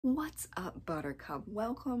What's up, Buttercup?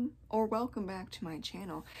 Welcome back to my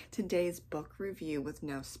channel. Today's book review, with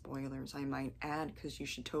no spoilers I might add because you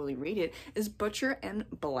should totally read it, is Butcher and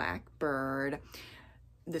Blackbird.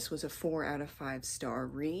 This was a 4 out of 5 star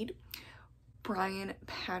read. Brynne,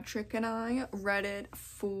 Patrick, and I read it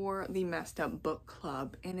for the Messed Up Book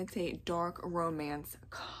Club, and it's a dark romance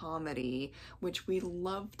comedy, which we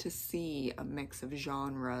love to see a mix of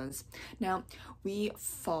genres. Now, we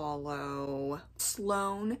follow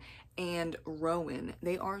Sloane and Rowan.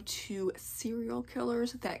 They are two serial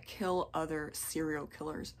killers that kill other serial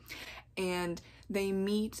killers, and they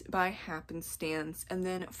meet by happenstance, and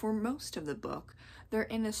then for most of the book, they're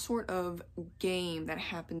in a sort of game that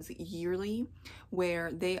happens yearly where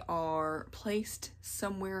they are placed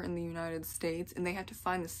somewhere in the United States and they have to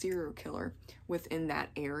find the serial killer within that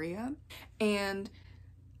area. And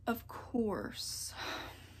of course,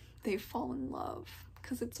 they fall in love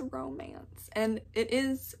because it's a romance. And it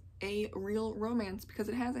is a real romance because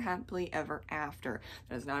it has a happily ever after.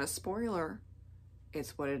 That is not a spoiler.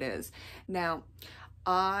 It's what it is. Now,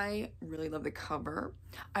 I really love the cover.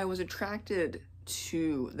 I was attracted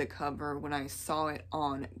to the cover when I saw it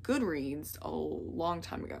on Goodreads a long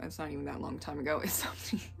time ago. It's not even that long time ago. It's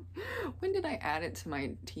something. When did I add it to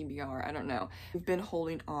my TBR? I don't know. We've been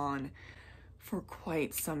holding on for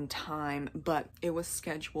quite some time, but it was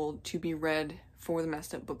scheduled to be read for the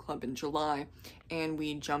Messed Up Book Club in July, and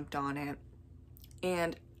we jumped on it,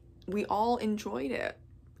 and we all enjoyed it.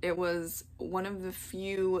 It was one of the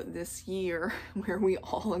few this year where we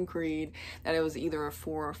all agreed that it was either a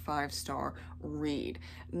 4 or 5 star read.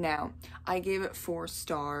 Now, I gave it 4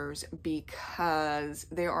 stars because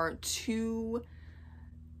there are 2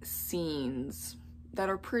 scenes that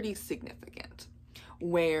are pretty significant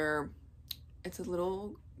where it's a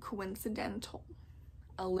little coincidental,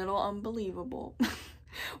 a little unbelievable.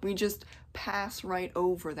 We just pass right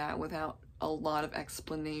over that without a lot of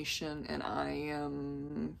explanation, and I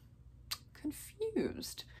am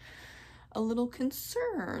confused, a little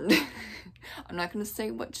concerned. I'm not going to say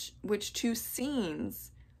which 2 scenes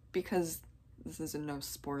because this is a no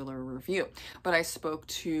spoiler review, but I spoke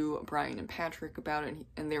to Brynne and Patrick about it,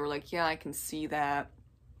 and they were like, yeah, I can see that,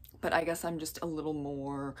 but I guess I'm just a little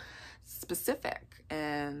more specific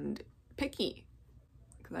and picky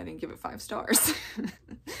because I didn't give it 5 stars.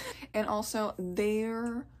 And also,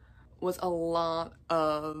 there was a lot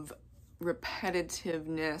of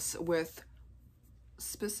repetitiveness with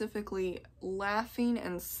specifically laughing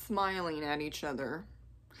and smiling at each other.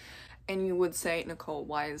 And you would say, Nicole,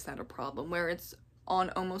 why is that a problem? Where it's on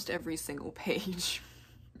almost every single page.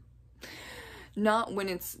 Not when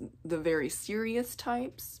it's the very serious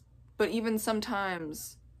types, but even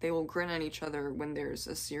sometimes they will grin at each other when there's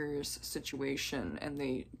a serious situation and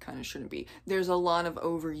they kind of shouldn't be. There's a lot of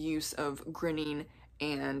overuse of grinning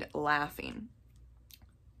and laughing.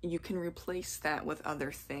 You can replace that with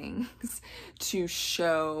other things to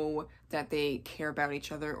show that they care about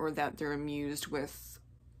each other or that they're amused with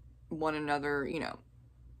one another, you know.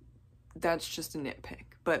 That's just a nitpick,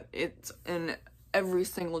 but it's in every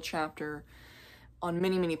single chapter on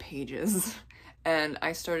many, many pages, and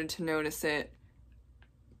I started to notice it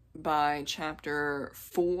by chapter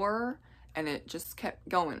 4, and it just kept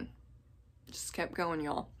going.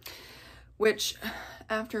 Y'all. Which,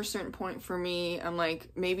 after a certain point for me, I'm like,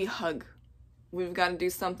 maybe hug. We've got to do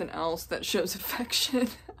something else that shows affection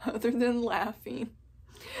other than laughing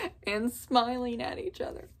and smiling at each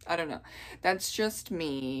other. I don't know. That's just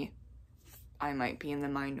me. I might be in the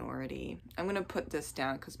minority. I'm gonna put this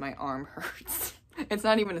down because my arm hurts. It's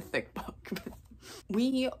not even a thick book. But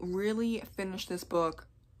we really finished this book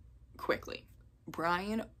quickly.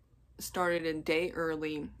 Bryan started a day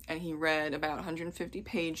early and he read about 150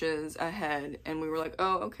 pages ahead, and we were like,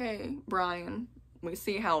 oh, okay, Bryan, we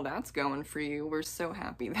see how that's going for you. We're so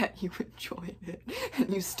happy that you enjoyed it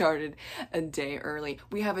and you started a day early.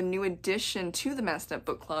 We have a new addition to the Messed Up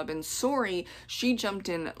Book Club, and Sori, she jumped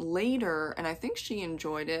in later and I think she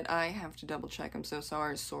enjoyed it. I have to double check. I'm so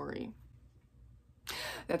sorry, Sori.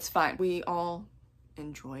 That's fine. We all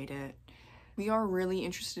enjoyed it. We are really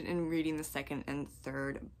interested in reading the 2nd and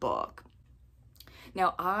 3rd book.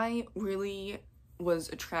 Now, I really was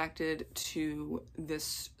attracted to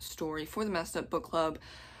this story for the Messed Up Book Club,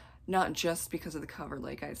 not just because of the cover,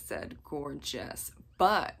 like I said, gorgeous,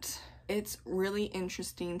 but it's really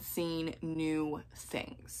interesting seeing new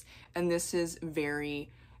things. And this is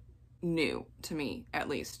very new to me, at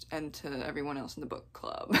least, and to everyone else in the book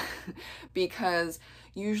club. Because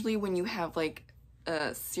usually when you have like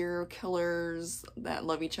serial killers that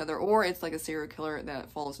love each other, or it's like a serial killer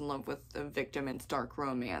that falls in love with the victim. It's dark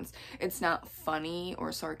romance. It's not funny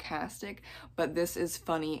or sarcastic, but this is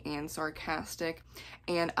funny and sarcastic,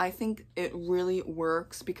 and I think it really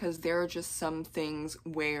works because there are just some things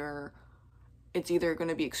where it's either going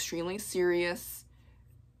to be extremely serious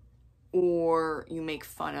or you make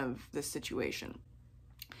fun of the situation.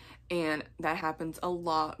 And that happens a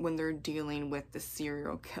lot when they're dealing with the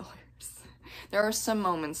serial killers. There are some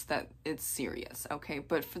moments that it's serious, okay?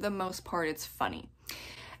 But for the most part, it's funny.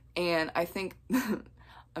 And I think,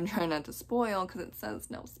 I'm trying not to spoil because it says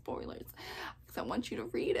no spoilers, because I want you to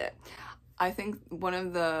read it. I think one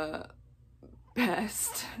of the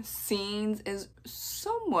best scenes is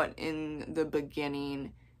somewhat in the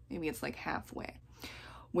beginning, maybe it's like halfway,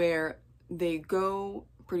 where they go,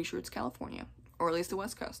 pretty sure it's California, or at least the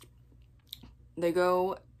West Coast. They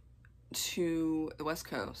go to the West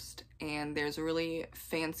Coast and there's a really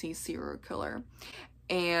fancy serial killer,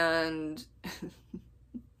 and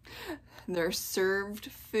they're served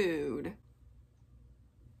food,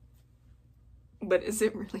 but is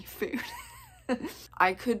it really food?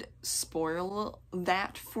 I could spoil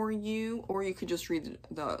that for you, or you could just read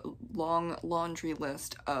the long laundry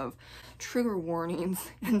list of trigger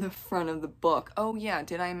warnings in the front of the book. Oh yeah,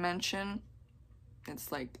 did I mention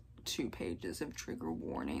it's like 2 pages of trigger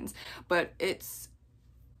warnings, but it's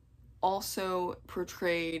also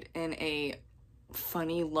portrayed in a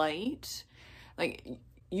funny light. Like,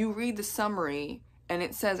 you read the summary and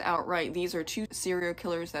it says outright, these are 2 serial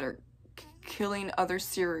killers that are killing other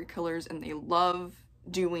serial killers, and they love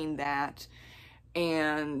doing that,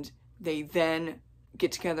 and they then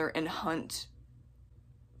get together and hunt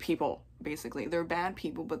people. Basically, they're bad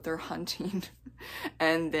people, but they're hunting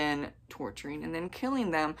and then torturing and then killing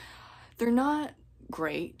them. They're not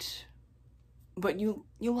great, but you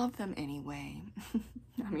love them anyway.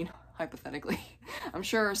 I mean, hypothetically. I'm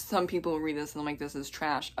sure some people read this and they're like, this is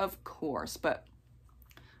trash. Of course, but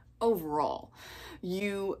overall,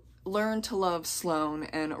 you learn to love Sloane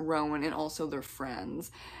and Rowan and also their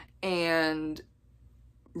friends. And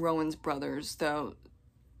Rowan's brothers, though,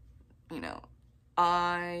 you know,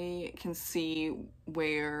 I can see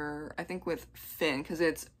where, I think with Finn, because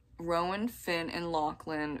it's Rowan, Finn, and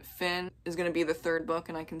Lachlan. Finn is going to be the 3rd book,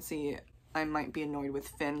 and I can see I might be annoyed with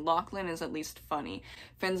Finn. Lachlan is at least funny.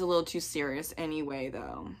 Finn's a little too serious anyway,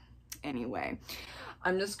 though. Anyway,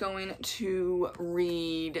 I'm just going to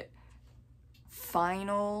read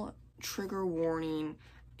final trigger warning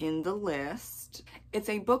in the list. It's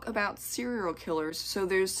a book about serial killers, so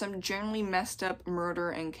there's some generally messed up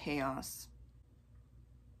murder and chaos.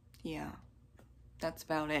 Yeah, that's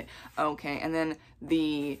about it. Okay, and then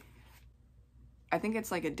I think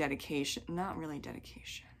it's like a dedication, not really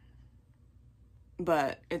dedication,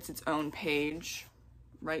 but it's its own page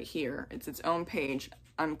right here. It's its own page.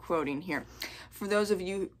 I'm quoting here. For those of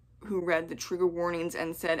you who read the trigger warnings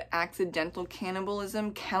and said accidental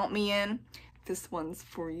cannibalism, count me in. This one's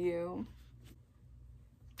for you.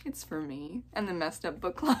 It's for me and the Messed Up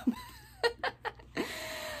Book Club.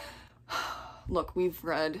 Look, we've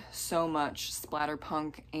read so much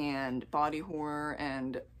splatterpunk and body horror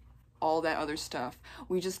and all that other stuff.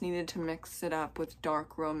 We just needed to mix it up with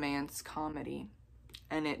dark romance comedy,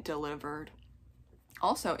 and it delivered.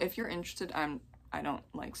 Also, if you're interested, I don't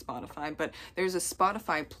like Spotify, but there's a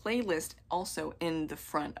Spotify playlist also in the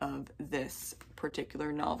front of this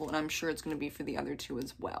particular novel, and I'm sure it's going to be for the other 2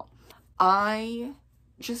 as well. I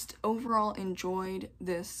just overall enjoyed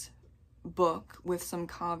this book with some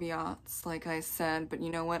caveats, like I said, but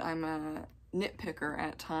you know what? I'm a nitpicker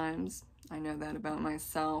at times. I know that about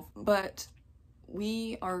myself, but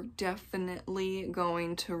we are definitely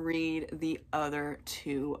going to read the other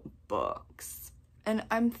 2 books. And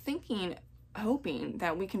I'm hoping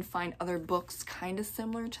that we can find other books kind of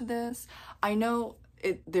similar to this. I know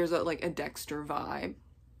there's like a Dexter vibe,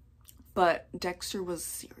 but Dexter was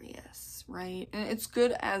serious, right? And it's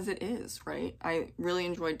good as it is, right? I really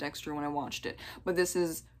enjoyed Dexter when I watched it, but this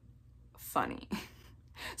is funny.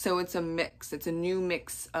 So it's a mix. It's a new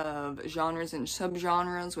mix of genres and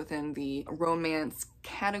subgenres within the romance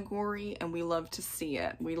category, and we love to see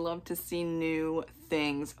it. We love to see new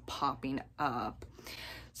things popping up.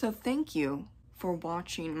 So thank you for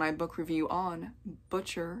watching my book review on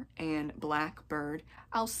Butcher and Blackbird.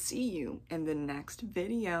 I'll see you in the next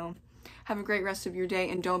video. Have a great rest of your day,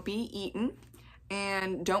 and don't be eaten,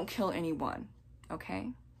 and don't kill anyone,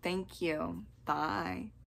 okay? Thank you.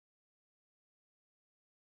 Bye.